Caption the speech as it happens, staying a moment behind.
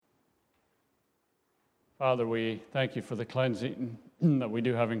Father, we thank you for the cleansing that we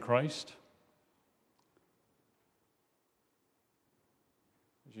do have in Christ.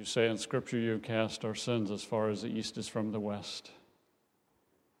 As you say in Scripture, you have cast our sins as far as the east is from the west.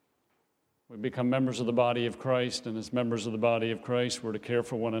 We become members of the body of Christ, and as members of the body of Christ, we're to care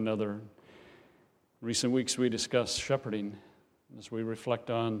for one another. In recent weeks, we discussed shepherding. As we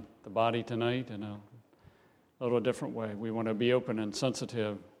reflect on the body tonight in a little different way, we want to be open and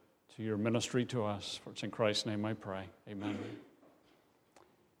sensitive to your ministry to us. For it's in Christ's name I pray. Amen.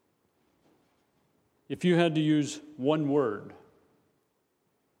 If you had to use one word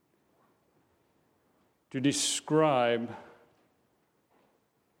to describe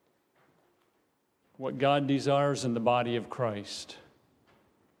what God desires in the body of Christ,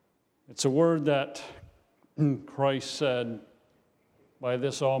 it's a word that Christ said, "By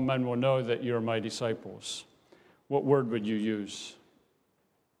this all men will know that you are my disciples." What word would you use?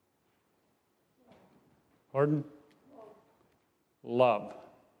 Pardon? Love.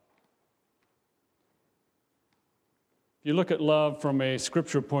 If you look at love from a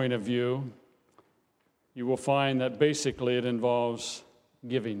scripture point of view, you will find that basically it involves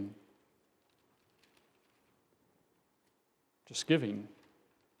giving. Just giving.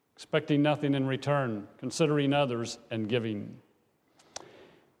 Expecting nothing in return, considering others, and giving.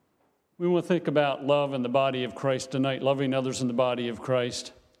 We want to think about love in the body of Christ tonight, loving others in the body of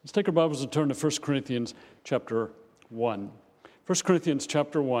Christ. Let's take our Bibles and turn to 1 Corinthians chapter 1. 1 Corinthians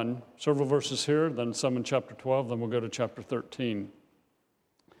chapter 1, several verses here, then some in chapter 12, then we'll go to chapter 13.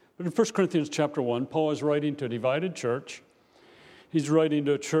 But in 1 Corinthians chapter 1, Paul is writing to a divided church. He's writing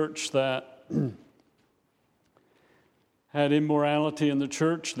to a church that had immorality in the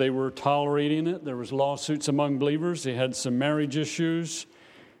church. They were tolerating it. There was lawsuits among believers. They had some marriage issues.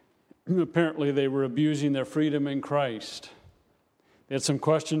 Apparently, they were abusing their freedom in Christ. They had some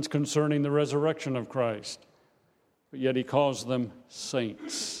questions concerning the resurrection of Christ. But yet he calls them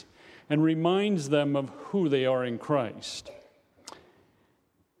saints and reminds them of who they are in Christ.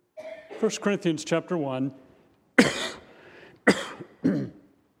 1 Corinthians chapter 1,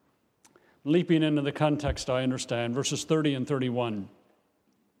 leaping into the context, I understand, verses 30 and 31.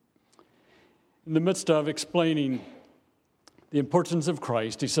 In the midst of explaining the importance of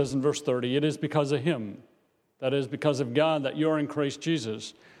Christ, he says in verse 30, "It is because of him, that is, because of God, that you are in Christ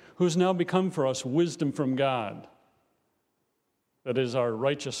Jesus, who has now become for us wisdom from God. That is our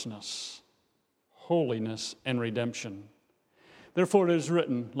righteousness, holiness, and redemption. Therefore it is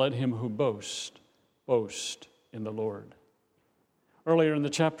written, let him who boasts, boast in the Lord." Earlier in the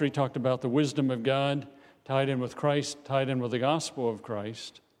chapter, he talked about the wisdom of God, tied in with Christ, tied in with the gospel of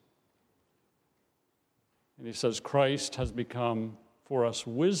Christ. And he says, Christ has become for us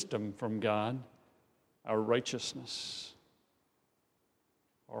wisdom from God, our righteousness,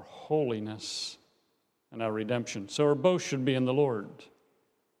 our holiness, and our redemption. So our boast should be in the Lord.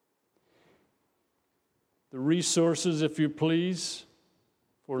 The resources, if you please,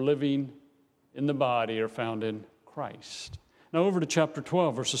 for living in the body are found in Christ. Now over to chapter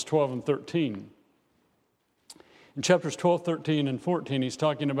 12, verses 12 and 13. In chapters 12, 13, and 14, he's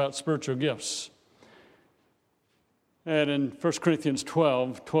talking about spiritual gifts. And in 1 Corinthians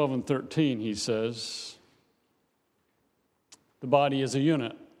 12, 12 and 13, he says, the body is a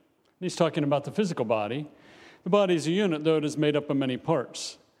unit. And he's talking about the physical body. The body is a unit, though it is made up of many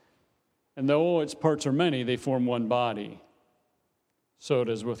parts. And though all its parts are many, they form one body. So it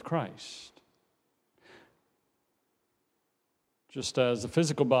is with Christ. Just as the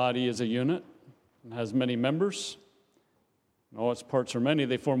physical body is a unit and has many members, and all its parts are many,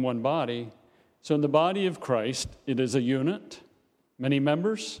 they form one body. So in the body of Christ, it is a unit, many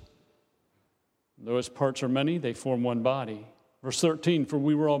members. Though its parts are many, they form one body. Verse 13, for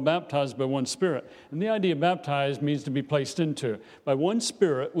we were all baptized by one Spirit. And the idea of baptized means to be placed into. By one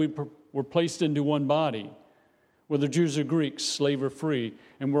Spirit, we were placed into one body, whether Jews or Greeks, slave or free,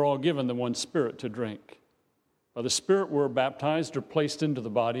 and we're all given the one Spirit to drink. By the Spirit, we're baptized or placed into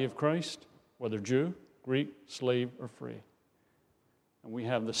the body of Christ, whether Jew, Greek, slave, or free. And we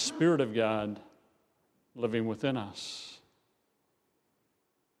have the Spirit of God living within us.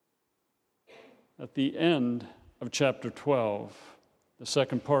 At the end of chapter 12, the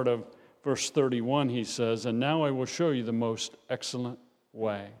second part of verse 31, he says, and now I will show you the most excellent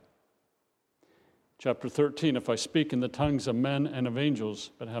way. Chapter 13, if I speak in the tongues of men and of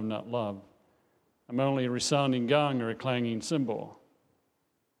angels, but have not love, I'm only a resounding gong or a clanging cymbal.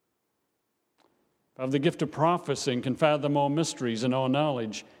 If I have the gift of prophecy and can fathom all mysteries and all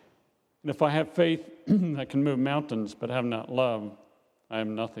knowledge, and if I have faith that can move mountains, but have not love, I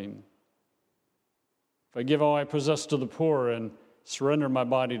am nothing. If I give all I possess to the poor and surrender my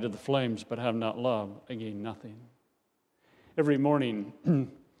body to the flames, but have not love, I gain nothing. Every morning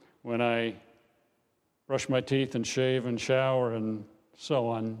when I brush my teeth and shave and shower and so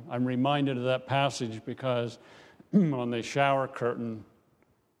on, I'm reminded of that passage because on the shower curtain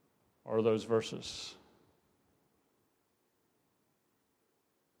are those verses.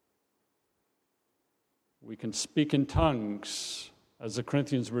 We can speak in tongues, as the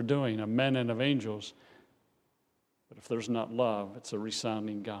Corinthians were doing, of men and of angels. But if there's not love, it's a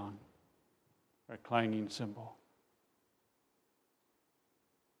resounding gong, a clanging cymbal.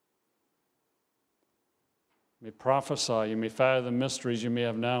 You may prophesy, you may fathom mysteries, you may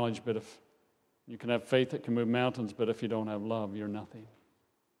have knowledge, but if you can have faith that can move mountains, but if you don't have love, you're nothing.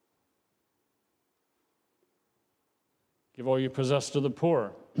 Give all you possess to the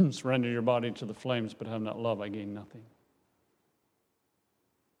poor. Surrender your body to the flames, but have not love, I gain nothing.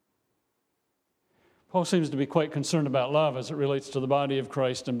 Paul seems to be quite concerned about love as it relates to the body of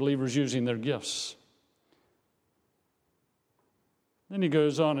Christ and believers using their gifts. Then he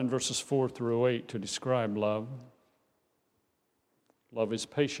goes on in verses 4 through 8 to describe love. Love is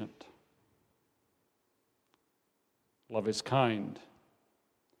patient. Love is kind.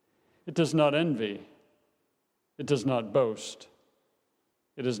 It does not envy. It does not boast.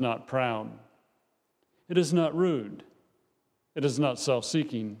 It is not proud. It is not rude. It is not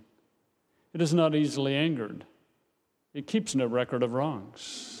self-seeking. It is not easily angered. It keeps no record of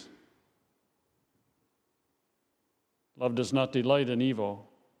wrongs. Love does not delight in evil,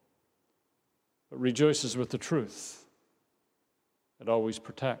 but rejoices with the truth. It always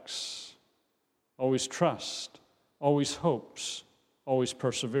protects, always trusts, always hopes, always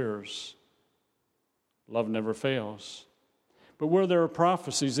perseveres. Love never fails. But where there are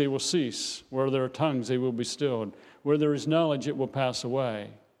prophecies, they will cease. Where there are tongues, they will be stilled. Where there is knowledge, it will pass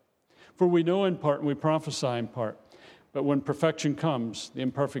away. For we know in part and we prophesy in part. But when perfection comes, the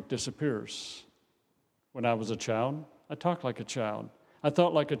imperfect disappears. When I was a child, I talked like a child. I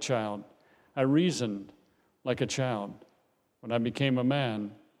thought like a child. I reasoned like a child. When I became a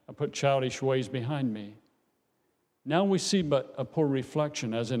man, I put childish ways behind me. Now we see but a poor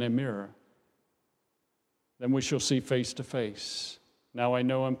reflection as in a mirror. Then we shall see face to face. Now I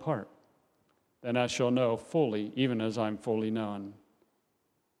know in part. Then I shall know fully, even as I'm fully known.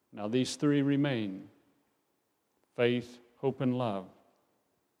 Now these three remain: faith, hope, and love.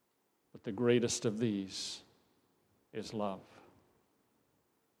 But the greatest of these is love.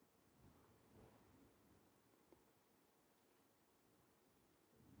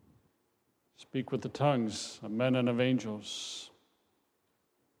 Speak with the tongues of men and of angels.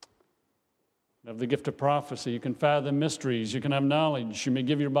 Of the gift of prophecy, you can fathom mysteries, you can have knowledge, you may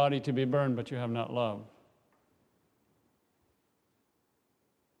give your body to be burned, but you have not love.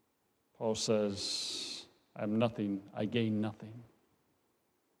 Paul says, I am nothing, I gain nothing.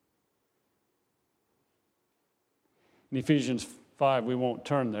 In Ephesians 5, we won't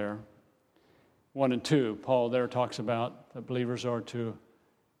turn there. 1 and 2, Paul there talks about that believers are to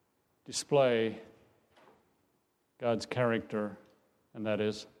display God's character, and that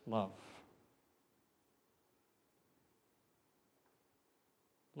is love.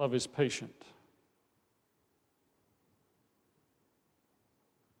 Love is patient.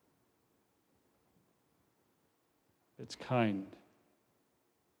 It's kind.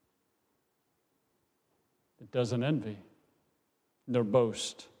 It doesn't envy, nor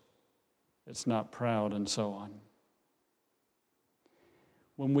boast. It's not proud, and so on.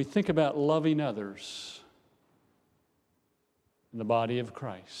 When we think about loving others in the body of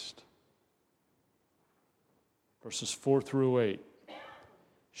Christ, verses 4 through 8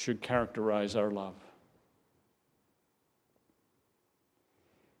 should characterize our love.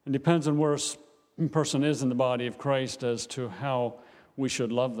 It depends on where a person is in the body of Christ as to how we should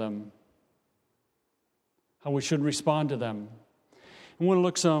love them, how we should respond to them. I want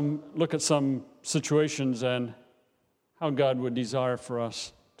to look at some situations and how God would desire for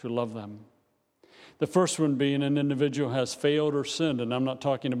us to love them. The first one being an individual has failed or sinned, and I'm not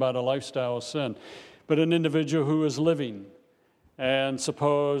talking about a lifestyle of sin, but an individual who is living. And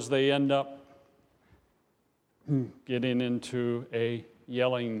suppose they end up getting into a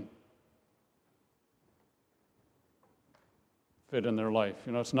yelling fit in their life.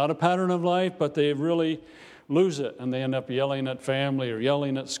 You know, it's not a pattern of life, but they really lose it, and they end up yelling at family or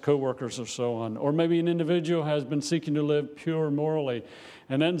yelling at coworkers or so on. Or maybe an individual has been seeking to live pure morally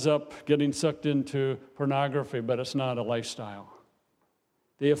and ends up getting sucked into pornography, but it's not a lifestyle.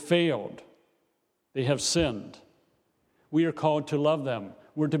 They have failed. They have sinned. We are called to love them.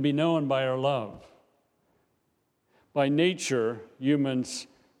 We're to be known by our love. By nature, humans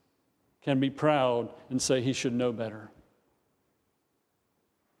can be proud and say he should know better.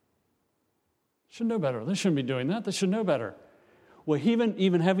 Should know better. They shouldn't be doing that. They should know better. Well,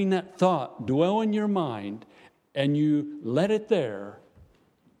 even having that thought dwell in your mind and you let it there,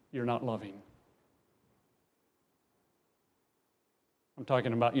 you're not loving. I'm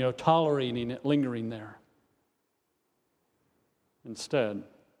talking about, tolerating it, lingering there. Instead,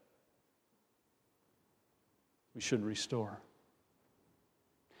 we should restore.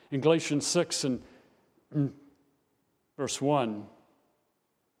 In Galatians 6 and verse 1,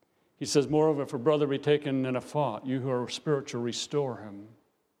 he says, moreover, if a brother be taken in a fault, you who are spiritual, restore him.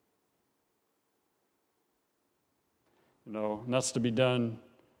 And that's to be done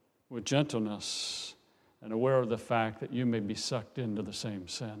with gentleness and aware of the fact that you may be sucked into the same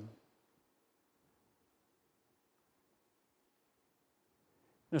sin.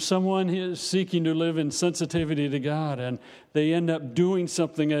 If someone is seeking to live in sensitivity to God and they end up doing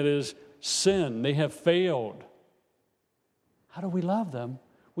something that is sin, they have failed, how do we love them?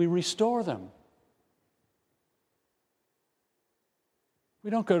 We restore them.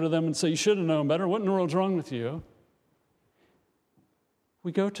 We don't go to them and say, you should have known better. What in the world's wrong with you?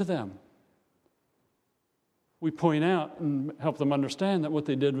 We go to them. We point out and help them understand that what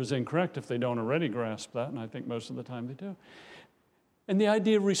they did was incorrect if they don't already grasp that, and I think most of the time they do. And the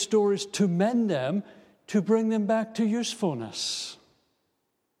idea of restore is to mend them, to bring them back to usefulness.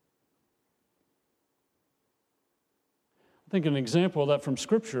 I think an example of that from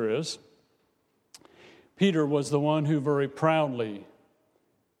Scripture is Peter was the one who very proudly,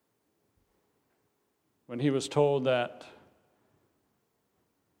 when he was told that,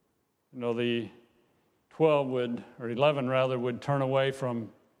 the 11 would turn away from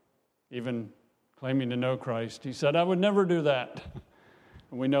even claiming to know Christ. He said, I would never do that.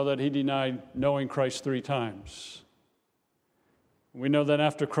 And we know that he denied knowing Christ 3 times. We know that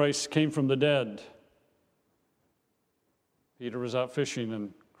after Christ came from the dead, Peter was out fishing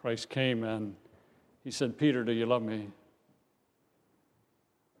and Christ came and he said, Peter, do you love me?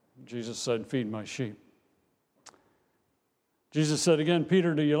 Jesus said, feed my sheep. Jesus said again,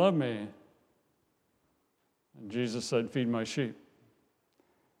 Peter, do you love me? And Jesus said, feed my sheep.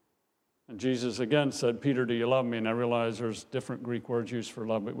 And Jesus again said, Peter, do you love me? And I realize there's different Greek words used for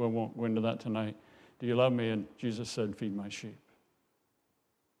love, but we won't go into that tonight. Do you love me? And Jesus said, feed my sheep.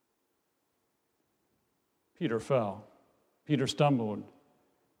 Peter fell. Peter stumbled.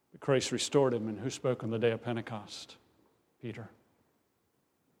 But Christ restored him. And who spoke on the day of Pentecost? Peter.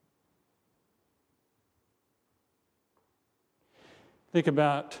 Think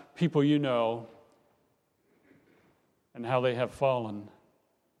about people you know and how they have fallen,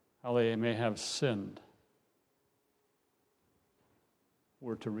 how they may have sinned.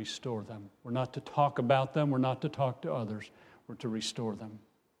 We're to restore them. We're not to talk about them. We're not to talk to others. We're to restore them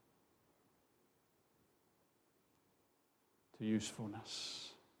to usefulness.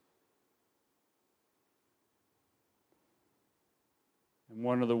 And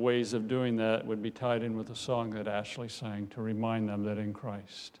one of the ways of doing that would be tied in with a song that Ashley sang to remind them that in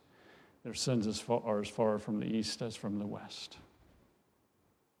Christ their sins are as far from the east as from the west.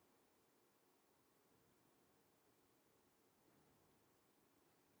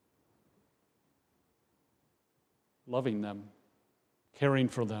 Loving them, caring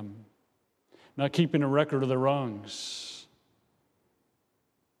for them, not keeping a record of their wrongs,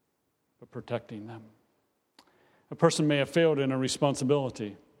 but protecting them. A person may have failed in a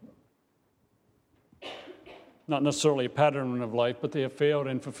responsibility. Not necessarily a pattern of life, but they have failed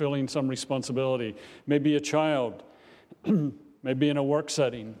in fulfilling some responsibility. Maybe a child, maybe in a work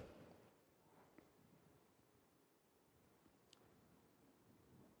setting.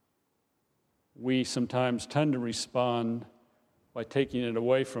 We sometimes tend to respond by taking it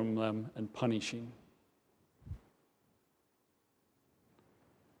away from them and punishing.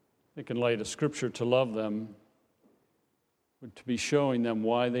 I think in light of Scripture, to love them would to be showing them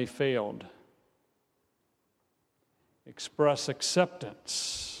why they failed. Express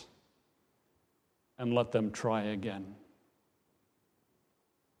acceptance and let them try again.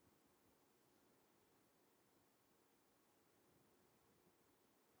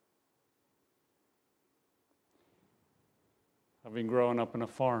 Having grown up in a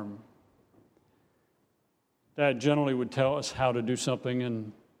farm, Dad generally would tell us how to do something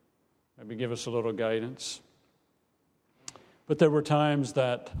and maybe give us a little guidance. But there were times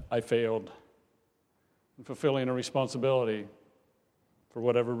that I failed in fulfilling a responsibility for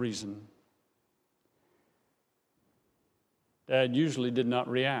whatever reason. Dad usually did not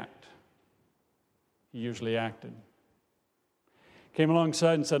react. He usually acted. Came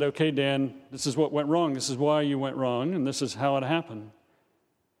alongside and said, okay, Dan, this is what went wrong. This is why you went wrong, and this is how it happened.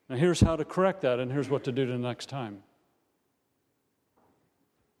 Now here's how to correct that, and here's what to do the next time.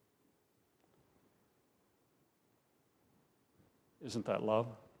 Isn't that love?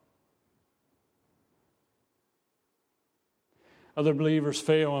 Other believers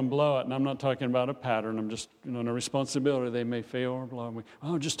fail and blow it, and I'm not talking about a pattern. I'm just, in a responsibility. They may fail or blow it.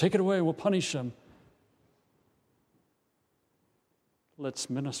 Oh, just take it away. We'll punish them. Let's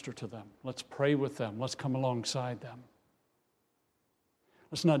minister to them. Let's pray with them. Let's come alongside them.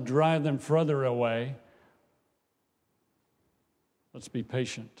 Let's not drive them further away. Let's be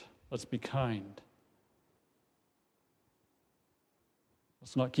patient. Let's be kind.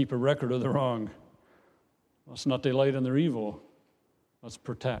 Let's not keep a record of the wrong. Let's not delight in their evil. Let's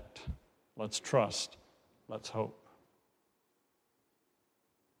protect. Let's trust. Let's hope.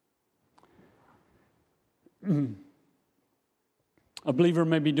 A believer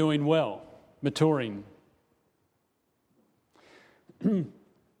may be doing well, maturing.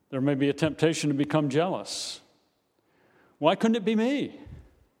 There may be a temptation to become jealous. Why couldn't it be me?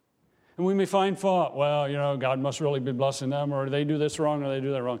 And we may find fault. Well, God must really be blessing them, or they do this wrong, or they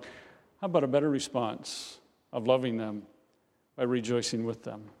do that wrong. How about a better response of loving them by rejoicing with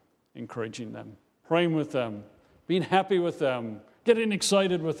them, encouraging them, praying with them, being happy with them, getting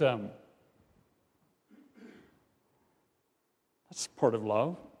excited with them? That's part of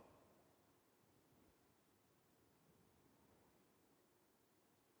love.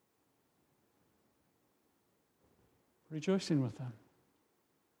 Rejoicing with them,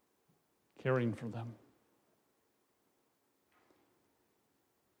 caring for them.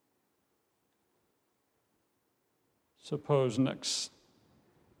 Suppose next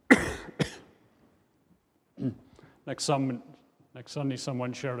Sunday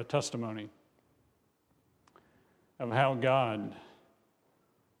someone shared a testimony of how God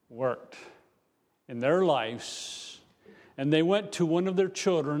worked in their lives, and they went to one of their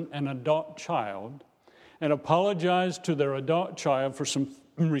children, an adult child, and apologized to their adult child for some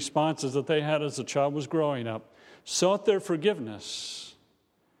responses that they had as the child was growing up, sought their forgiveness.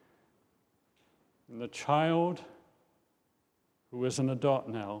 And the child, who is an adult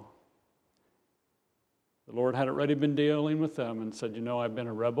now, the Lord had already been dealing with them and said, I've been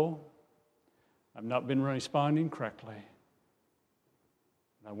a rebel. I've not been responding correctly.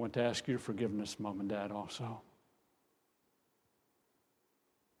 And I want to ask your forgiveness, Mom and Dad, also.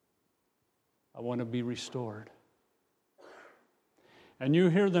 I want to be restored. And you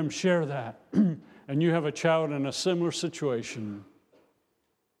hear them share that, and you have a child in a similar situation,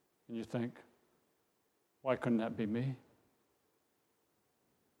 and you think, why couldn't that be me?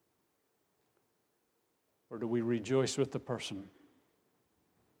 Or do we rejoice with the person?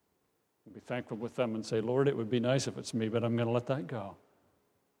 Be thankful with them and say, Lord, it would be nice if it's me, but I'm going to let that go.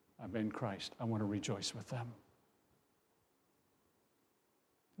 I'm in Christ. I want to rejoice with them.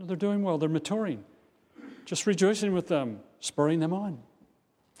 They're doing well. They're maturing. Just rejoicing with them, spurring them on.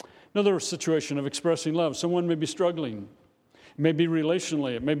 Another situation of expressing love. Someone may be struggling. It may be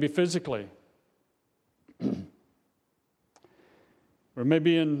relationally. It may be physically. Or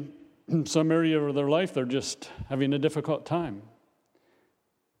maybe in some area of their life they're just having a difficult time.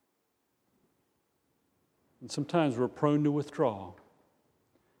 And sometimes we're prone to withdraw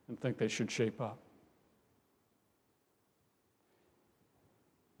and think they should shape up.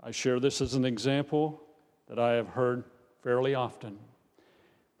 I share this as an example that I have heard fairly often.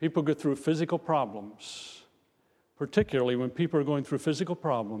 People go through physical problems, particularly when people are going through physical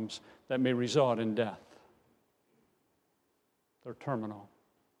problems that may result in death. They're terminal.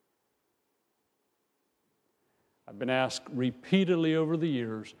 I've been asked repeatedly over the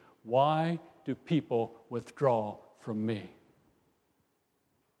years, why do people withdraw from me?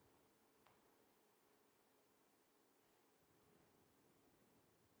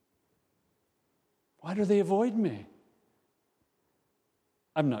 Why do they avoid me?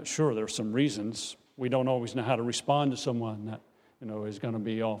 I'm not sure. There's some reasons. We don't always know how to respond to someone that, is going to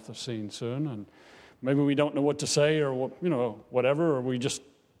be off the scene soon. And maybe we don't know what to say or, whatever, or we just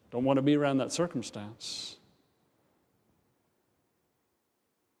don't want to be around that circumstance.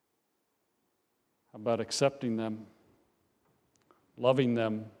 How about accepting them, loving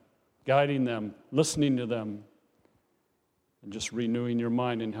them, guiding them, listening to them, and just renewing your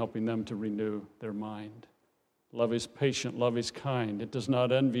mind and helping them to renew their mind? Love is patient. Love is kind. It does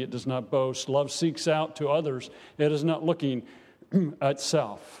not envy. It does not boast. Love seeks out to others. It is not looking at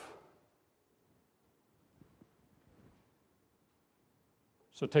self.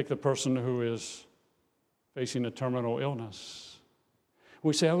 So take the person who is facing a terminal illness.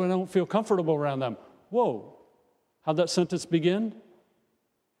 We say, I don't feel comfortable around them. Whoa. How'd that sentence begin?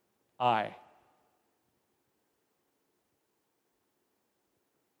 I.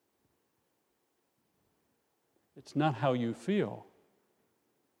 It's not how you feel.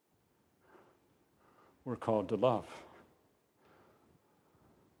 We're called to love.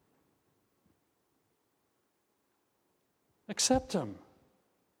 Accept them.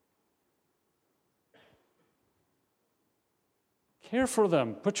 Care for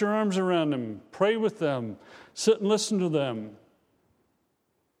them. Put your arms around them. Pray with them. Sit and listen to them.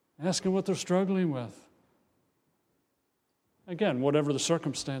 Ask them what they're struggling with. Again, whatever the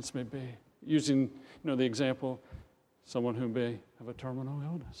circumstance may be. Using, the example, someone who may have a terminal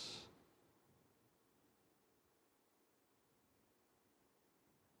illness.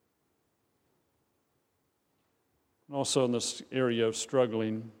 And also in this area of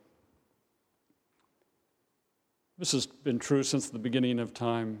struggling, this has been true since the beginning of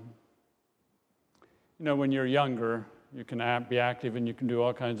time. When you're younger, you can be active and you can do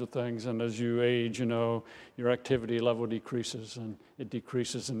all kinds of things. And as you age, your activity level decreases and it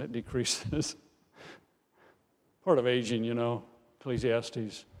decreases and it decreases. Part of aging,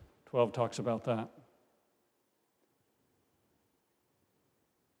 Ecclesiastes 12 talks about that.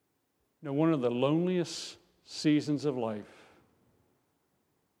 One of the loneliest seasons of life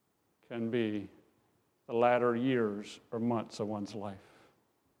can be the latter years or months of one's life.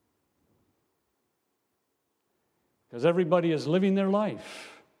 Because everybody is living their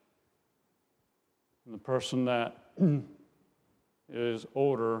life. And the person that is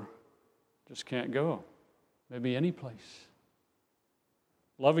older just can't go. Maybe any place.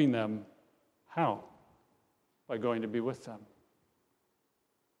 Loving them, how? By going to be with them.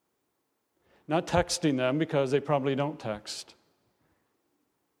 Not texting them because they probably don't text.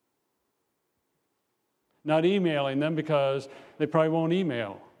 Not emailing them because they probably won't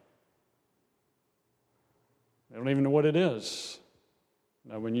email. They don't even know what it is.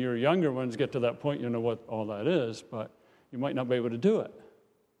 Now, when your younger ones get to that point, you know what all that is, but you might not be able to do it.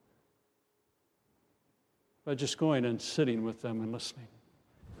 By just going and sitting with them and listening.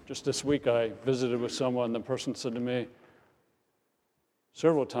 Just this week, I visited with someone. The person said to me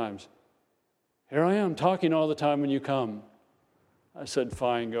several times, "Here I am talking all the time when you come." I said,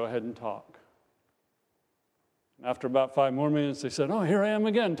 "Fine, go ahead and talk." After about 5 more minutes, they said, "Oh, here I am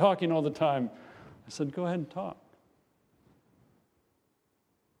again, talking all the time." I said, "Go ahead and talk."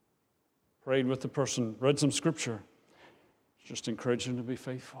 Prayed with the person, read some scripture. Just encouraged them to be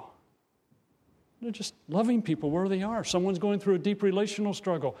faithful. Just loving people where they are. Someone's going through a deep relational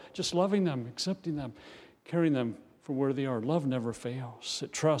struggle. Just loving them, accepting them, carrying them for where they are. Love never fails.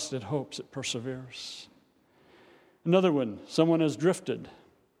 It trusts, it hopes, it perseveres. Another one, someone has drifted.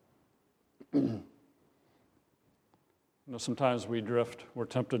 Sometimes we drift. We're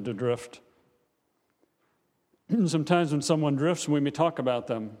tempted to drift. Sometimes when someone drifts, we may talk about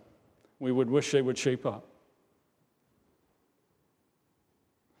them. We would wish they would shape up.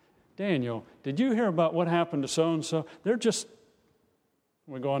 "Daniel, did you hear about what happened to so-and-so?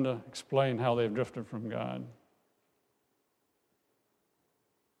 We're going to explain how they've drifted from God.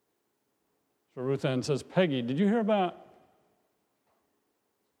 So Ruth Ann says, "Peggy, did you hear about..."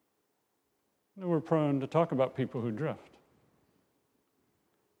 We're prone to talk about people who drift.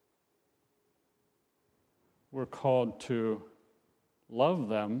 We're called to love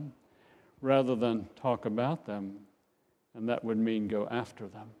them rather than talk about them, and that would mean go after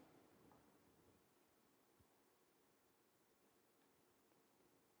them.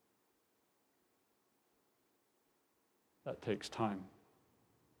 That takes time.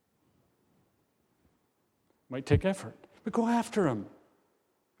 Might take effort, but go after them.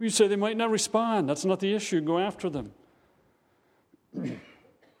 You say they might not respond. That's not the issue. Go after them.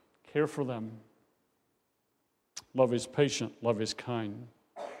 Care for them. Love is patient. Love is kind.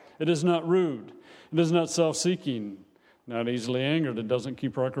 It is not rude. It is not self-seeking. Not easily angered. It doesn't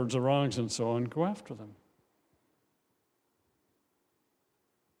keep records of wrongs and so on. Go after them.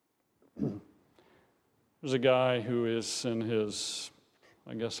 There's a guy who is in his,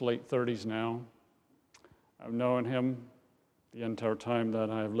 late 30s now. I've known him the entire time that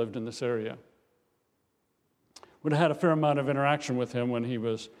I have lived in this area. Would have had a fair amount of interaction with him when he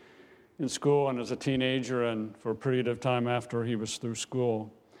was in school and as a teenager and for a period of time after he was through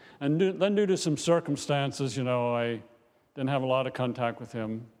school. And then due to some circumstances, I didn't have a lot of contact with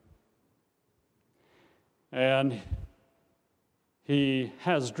him. And he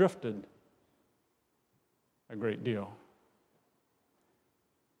has drifted a great deal.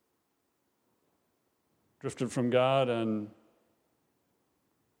 Drifted from God and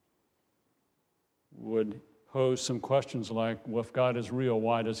would pose some questions like, well, if God is real,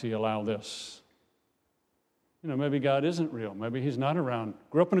 why does he allow this? Maybe God isn't real. Maybe he's not around.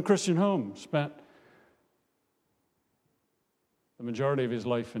 Grew up in a Christian home, spent the majority of his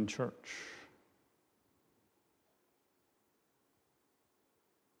life in church.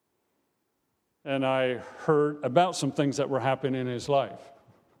 And I heard about some things that were happening in his life.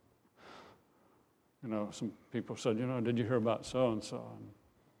 some people said, did you hear about so-and-so?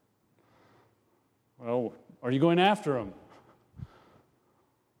 Well, are you going after him?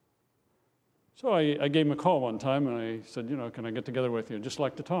 So I gave him a call one time, and I said, can I get together with you? I'd just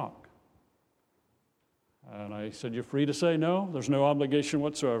like to talk. And I said, you're free to say no. There's no obligation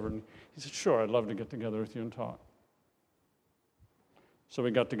whatsoever. And he said, sure, I'd love to get together with you and talk. So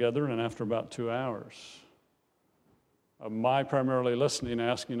we got together, and after about 2 hours of my primarily listening,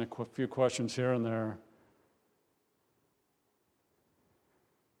 asking a few questions here and there,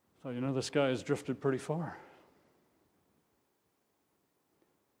 I thought, this guy has drifted pretty far.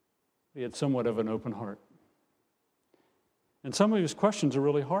 He had somewhat of an open heart. And some of his questions are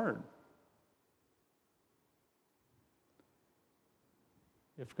really hard.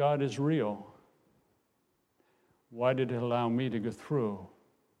 If God is real, why did He allow me to go through?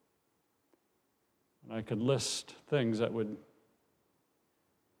 And I could list things that would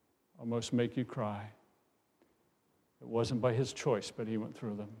almost make you cry. It wasn't by His choice, but He went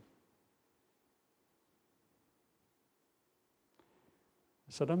through them.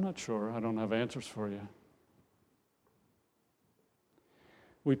 I said, I'm not sure. I don't have answers for you.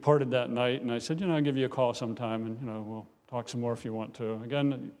 We parted that night, and I said, I'll give you a call sometime, and, we'll talk some more if you want to.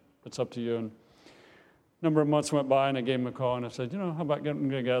 Again, it's up to you. And a number of months went by, and I gave him a call, and I said, how about getting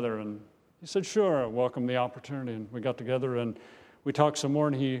together? And he said, sure, I welcome the opportunity. And we got together, and we talked some more,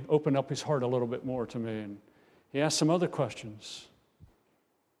 and he opened up his heart a little bit more to me. And he asked some other questions.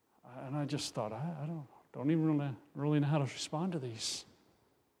 And I just thought, I don't even really know how to respond to these.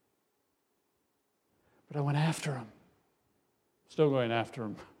 But I went after him. Still going after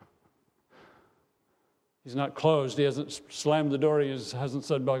him. He's not closed. He hasn't slammed the door. He hasn't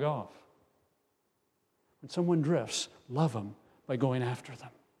said bug off. When someone drifts, love them by going after them.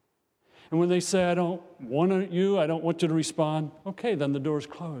 And when they say, I don't want you to respond, okay, then the door's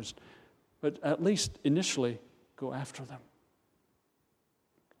closed. But at least initially, go after them.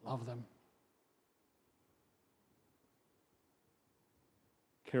 Love them.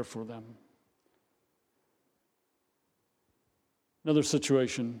 Care for them. Another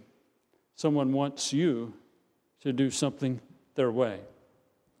situation, someone wants you to do something their way.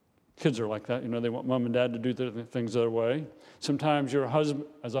 Kids are like that, they want mom and dad to do things their way. Sometimes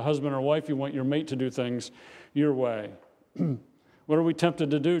as a husband or wife, you want your mate to do things your way. What are we tempted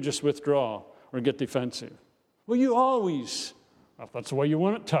to do? Just withdraw or get defensive. Well, you always, if that's the way you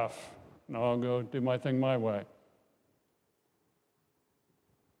want it, tough. No, I'll go do my thing my way.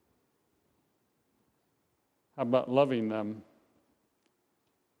 How about loving them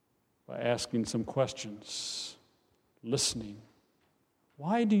by asking some questions, listening?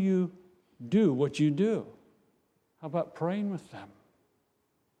 Why do you do what you do? How about praying with them?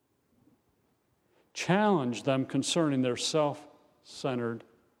 Challenge them concerning their self-centered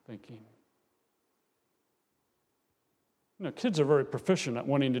thinking. Kids are very proficient at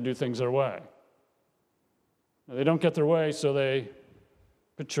wanting to do things their way. Now, they don't get their way, so they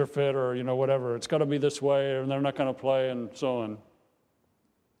pitch or fit or, whatever. It's got to be this way, and they're not going to play, and so on.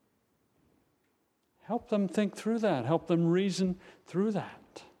 Help them think through that. Help them reason through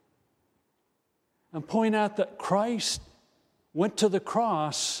that. And point out that Christ went to the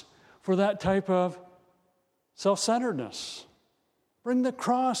cross for that type of self-centeredness. Bring the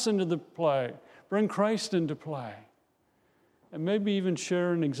cross into the play. Bring Christ into play. And maybe even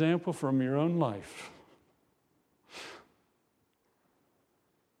share an example from your own life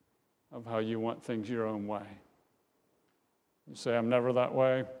of how you want things your own way. You say, I'm never that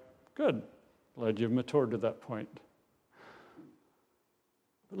way. Good. Glad you've matured to that point.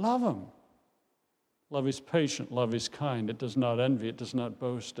 But love him. Love is patient. Love is kind. It does not envy. It does not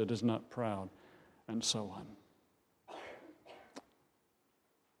boast. It is not proud. And so on.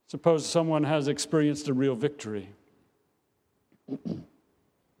 Suppose someone has experienced a real victory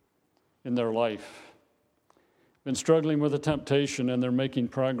in their life, been struggling with a temptation, and they're making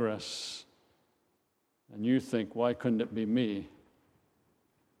progress. And you think, why couldn't it be me?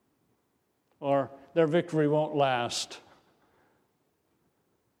 Or their victory won't last.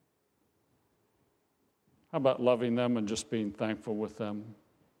 How about loving them and just being thankful with them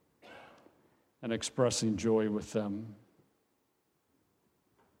and expressing joy with them?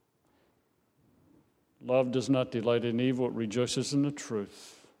 Love does not delight in evil, it rejoices in the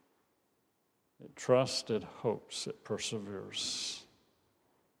truth. It trusts, it hopes, it perseveres.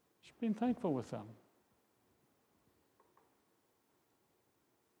 Just being thankful with them.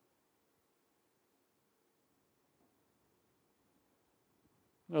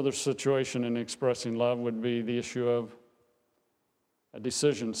 Another situation in expressing love would be the issue of a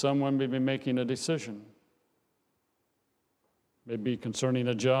decision. Someone may be making a decision. It may be concerning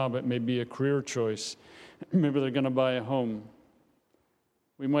a job. It may be a career choice. Maybe they're going to buy a home.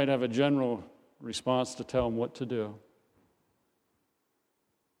 We might have a general response to tell them what to do.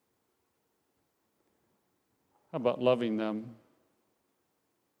 How about loving them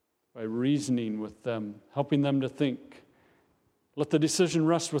by reasoning with them, helping them to think? Let the decision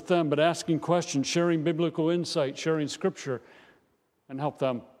rest with them, but asking questions, sharing biblical insight, sharing Scripture, and help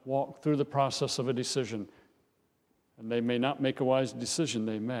them walk through the process of a decision. And they may not make a wise decision,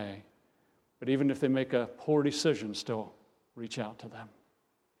 they may. But even if they make a poor decision, still reach out to them.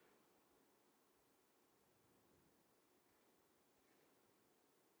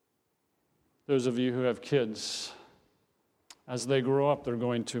 Those of you who have kids, as they grow up, they're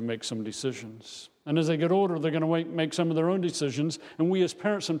going to make some decisions. And as they get older, they're going to make some of their own decisions. And we as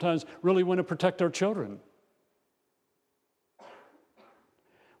parents sometimes really want to protect our children.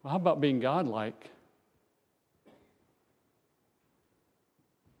 Well, how about being godlike?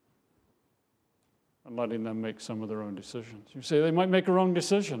 And letting them make some of their own decisions. You say they might make a wrong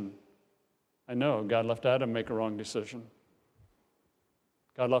decision. I know, God left Adam make a wrong decision.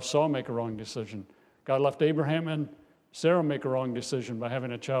 God left Saul make a wrong decision. God left Abraham and Sarah make a wrong decision by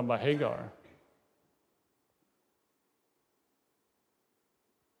having a child by Hagar.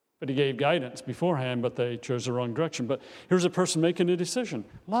 But he gave guidance beforehand, but they chose the wrong direction. But here's a person making a decision.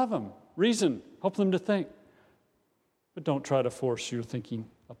 Love them, reason, help them to think. But don't try to force your thinking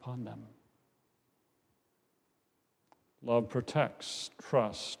upon them. Love protects,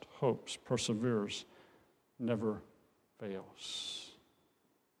 trusts, hopes, perseveres, never fails.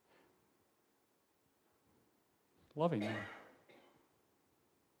 Loving them.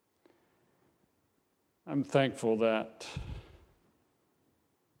 I'm thankful that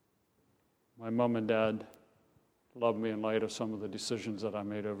my mom and dad loved me in light of some of the decisions that I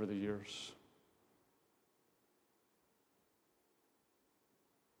made over the years.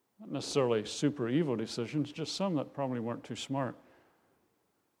 Not necessarily super evil decisions, just some that probably weren't too smart.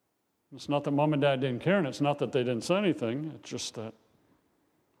 It's not that mom and dad didn't care, and it's not that they didn't say anything. It's just that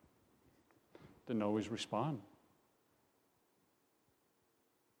they didn't always respond.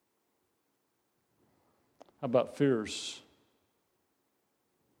 How about fears?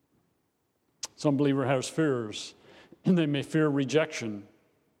 Some believer has fears. They may fear rejection.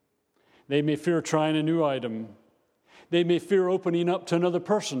 They may fear trying a new item. They may fear opening up to another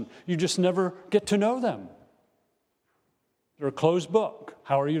person. You just never get to know them. They're a closed book.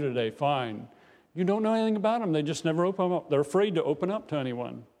 How are you today? Fine. You don't know anything about them. They just never open up. They're afraid to open up to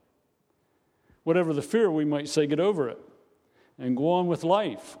anyone. Whatever the fear, we might say, get over it and go on with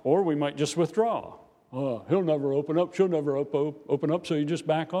life. Or we might just withdraw. Oh, he'll never open up. She'll never open up, so you just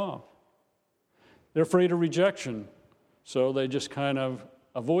back off. They're afraid of rejection, so they just kind of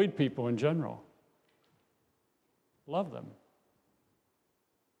avoid people in general. Love them.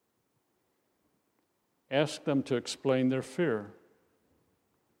 Ask them to explain their fear.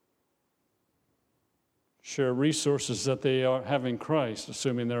 Share resources that they have in Christ,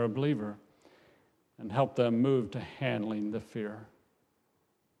 assuming they're a believer, and help them move to handling the fear.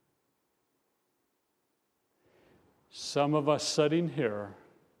 Some of us sitting here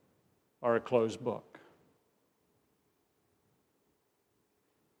are a closed book.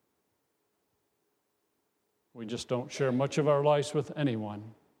 We just don't share much of our lives with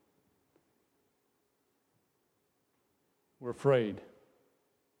anyone. We're afraid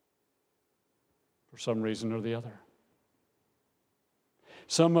for some reason or the other.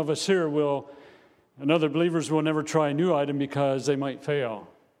 Some of us here and other believers will never try a new item because they might fail.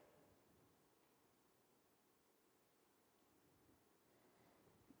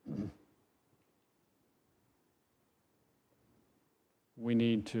 We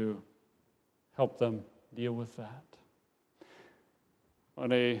need to help them deal with that.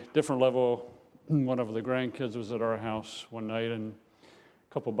 On a different level, one of the grandkids was at our house one night and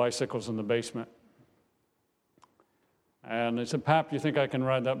a couple bicycles in the basement. And they said, "Pap, do you think I can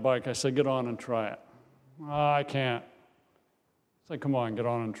ride that bike?" I said, "Get on and try it." "I can't." I said, "Come on, get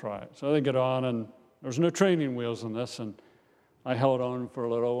on and try it." So they get on, and there's no training wheels in this, and I held on for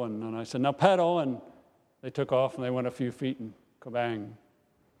a little, and then I said, "Now pedal," and they took off, and they went a few feet, and kabang.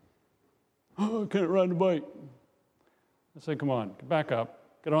 "Oh, I can't ride the bike." I said, "Come on, get back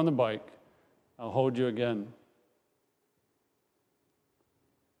up, get on the bike. I'll hold you again."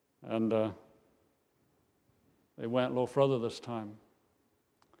 And they went a little further this time.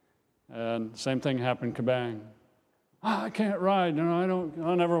 And the same thing happened, kabang. "I can't ride,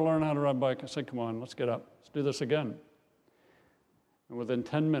 I'll never learn how to ride a bike." I said, "Come on, let's get up, let's do this again." And within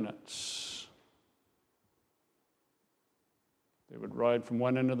 10 minutes, they would ride from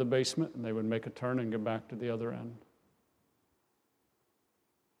one end of the basement, and they would make a turn and go back to the other end.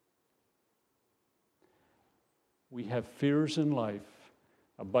 We have fears in life.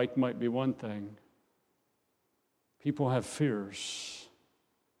 A bike might be one thing. People have fears.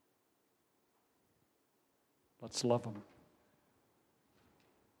 Let's love them.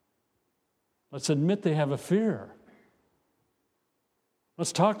 Let's admit they have a fear.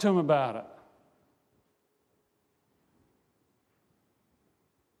 Let's talk to them about it.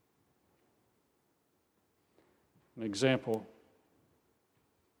 An example,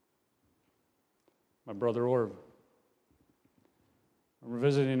 my brother Orv. We were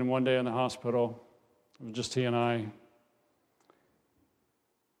visiting him one day in the hospital. It was just he and I.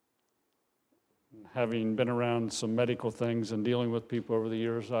 Having been around some medical things and dealing with people over the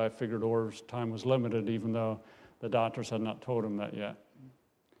years, I figured Orv's time was limited, even though the doctors had not told him that yet.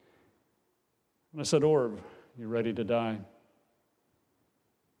 And I said, Orv, you ready to die?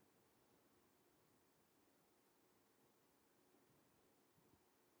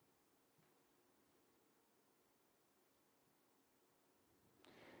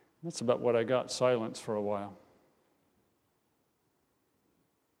 That's about what I got, silence for a while.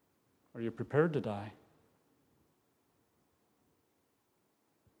 Are you prepared to die?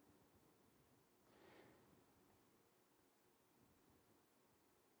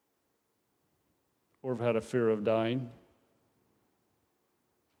 Orv had a fear of dying.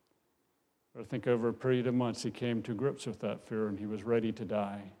 But I think over a period of months he came to grips with that fear and he was ready to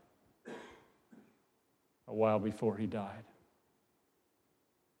die a while before he died.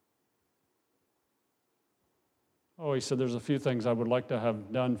 Oh, he said, there's a few things I would like to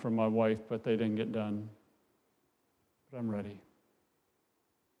have done for my wife, but they didn't get done. But I'm ready.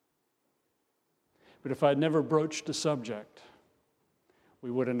 But if I'd never broached the subject,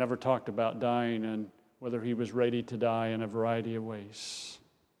 we would have never talked about dying and whether he was ready to die in a variety of ways.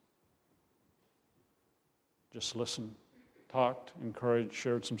 Just listened, talked, encouraged,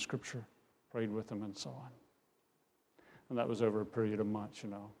 shared some scripture, prayed with him, and so on. And that was over a period of months,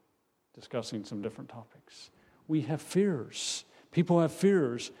 discussing some different topics. We have fears. People have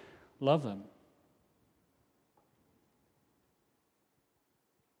fears. Love them.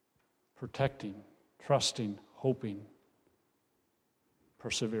 Protecting, trusting, hoping,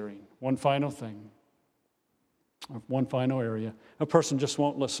 persevering. One final thing, one final area. A person just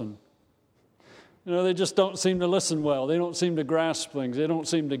won't listen. They just don't seem to listen well. They don't seem to grasp things. They don't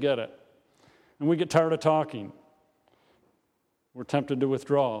seem to get it. And we get tired of talking. We're tempted to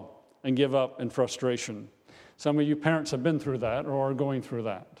withdraw and give up in frustration. Some of you parents have been through that or are going through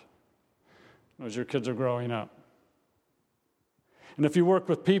that as your kids are growing up. And if you work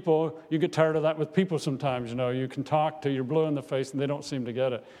with people, you get tired of that with people sometimes. You can talk till you're blue in the face and they don't seem to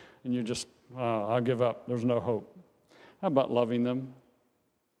get it. And you just, I'll give up. There's no hope. How about loving them?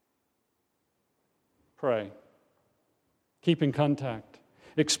 Pray. Keep in contact.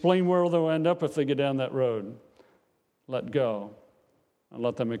 Explain where they'll end up if they get down that road. Let go. And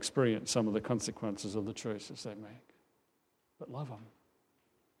let them experience some of the consequences of the choices they make. But love them.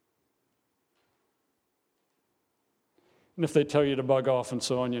 And if they tell you to bug off and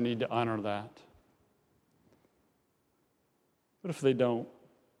so on, you need to honor that. But if they don't,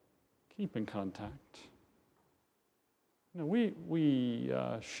 keep in contact. We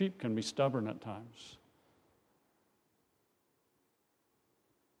sheep can be stubborn at times.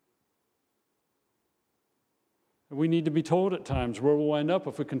 We need to be told at times where we'll end up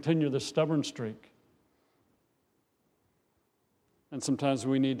if we continue this stubborn streak. And sometimes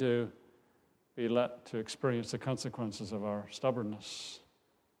we need to be let to experience the consequences of our stubbornness,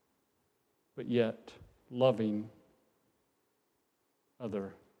 but yet loving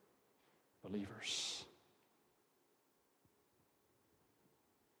other believers.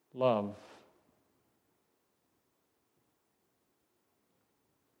 Love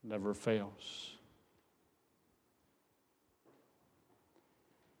never fails.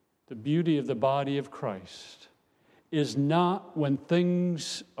 The beauty of the body of Christ is not when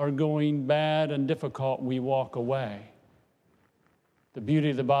things are going bad and difficult, we walk away. The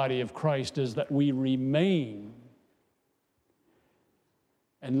beauty of the body of Christ is that we remain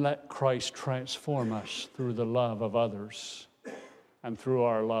and let Christ transform us through the love of others and through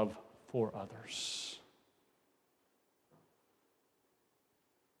our love for others.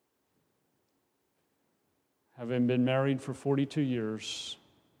 Having been married for 42 years,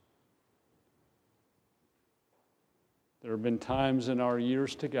 there have been times in our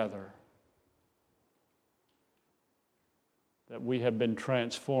years together that we have been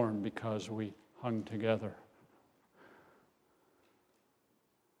transformed because we hung together.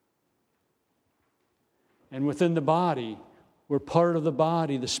 And within the body, we're part of the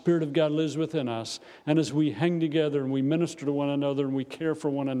body. The Spirit of God lives within us. And as we hang together and we minister to one another and we care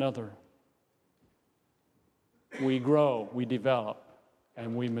for one another, we grow, we develop,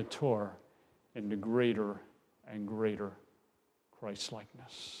 and we mature into greater and greater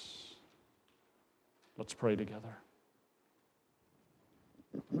Christ-likeness. Let's pray together.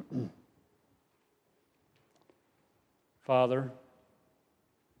 Father,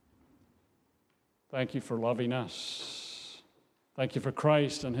 thank you for loving us. Thank you for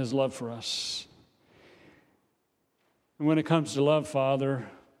Christ and his love for us. And when it comes to love, Father,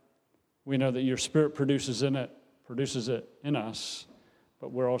 we know that your Spirit produces it in us,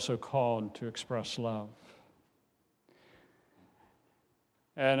 but we're also called to express love.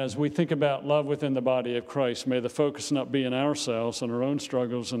 And as we think about love within the body of Christ, may the focus not be in ourselves and our own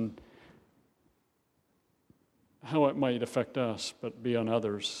struggles and how it might affect us, but be on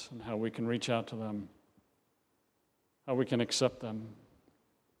others and how we can reach out to them, how we can accept them,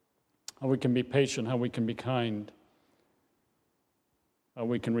 how we can be patient, how we can be kind, how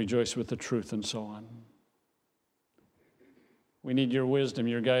we can rejoice with the truth, and so on. We need your wisdom,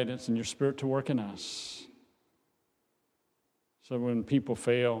 your guidance, and your Spirit to work in us. So when people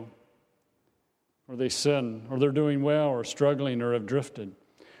fail, or they sin, or they're doing well, or struggling, or have drifted,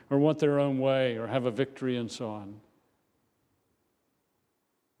 or want their own way, or have a victory, and so on,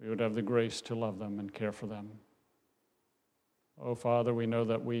 we would have the grace to love them and care for them. Oh, Father, we know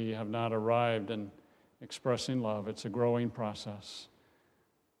that we have not arrived in expressing love. It's a growing process.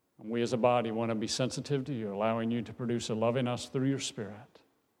 And we as a body want to be sensitive to you, allowing you to produce a love in us through your Spirit.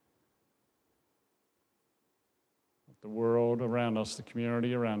 The world around us, the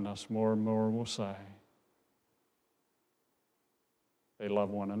community around us, more and more will say they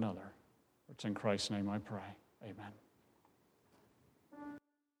love one another. It's in Christ's name I pray. Amen.